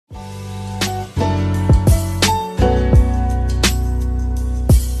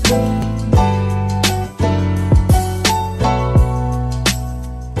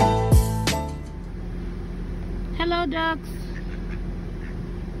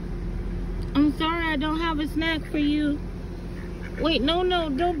I'm sorry, I don't have a snack for you. Wait, no,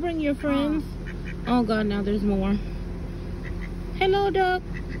 don't bring your friends. Oh God, now there's more. Hello, duck.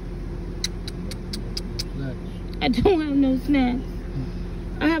 I don't have no snacks.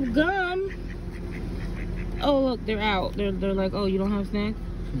 I have gum. Oh look, they're out. They're like, oh, you don't have snacks?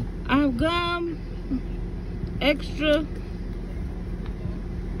 I have gum. Extra.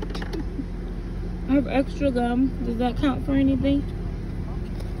 I have extra gum. Does that count for anything?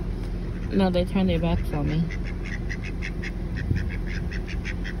 No, they turned their backs on me.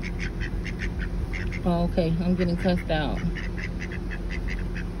 Oh, okay. I'm getting cussed out.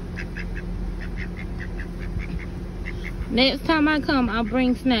 Next time I come, I'll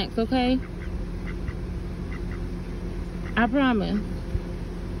bring snacks, okay? I promise.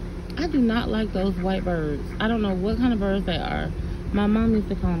 I do not like those white birds. I don't know what kind of birds they are. My mom used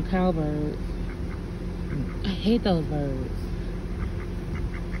to call them cowbirds. I hate those birds.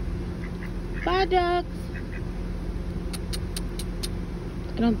 Bye, ducks.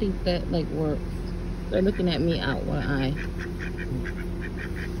 I don't think that like works. They're looking at me out one eye.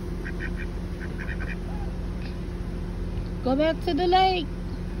 Go back to the lake.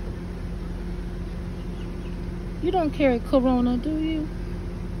 You don't carry Corona, do you?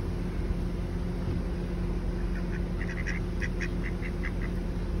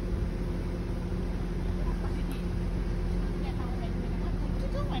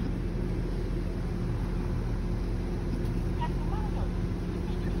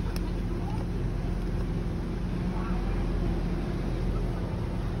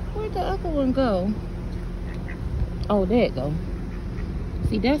 Where'd the other one go? Oh, there it go.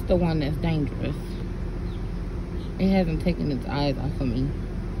 See, that's the one that's dangerous. It hasn't taken its eyes off of me.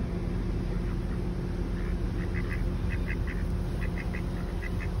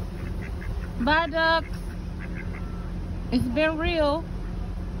 Bye, ducks. It's been real.